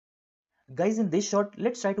Guys, in this short,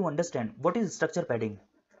 let's try to understand what is structure padding.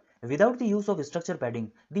 Without the use of structure padding,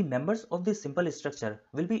 the members of this simple structure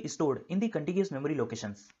will be stored in the contiguous memory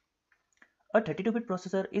locations. A 32-bit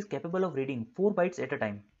processor is capable of reading 4 bytes at a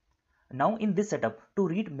time. Now in this setup, to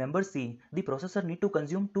read member C, the processor need to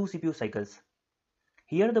consume 2 CPU cycles.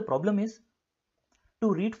 Here the problem is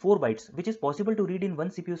to read 4 bytes, which is possible to read in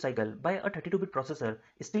one CPU cycle by a 32-bit processor,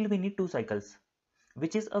 still we need 2 cycles,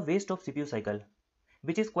 which is a waste of CPU cycle,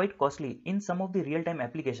 which is quite costly in some of the real-time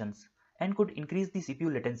applications and could increase the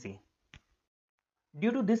CPU latency.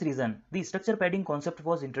 Due to this reason, the structure padding concept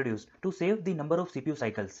was introduced to save the number of CPU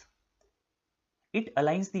cycles. It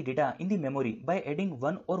aligns the data in the memory by adding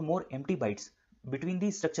one or more empty bytes between the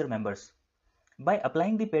structure members. By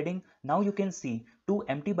applying the padding, now you can see 2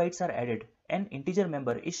 empty bytes are added and integer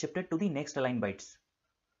member is shifted to the next aligned bytes.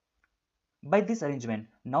 By this arrangement,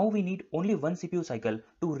 now we need only one CPU cycle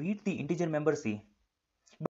to read the integer member C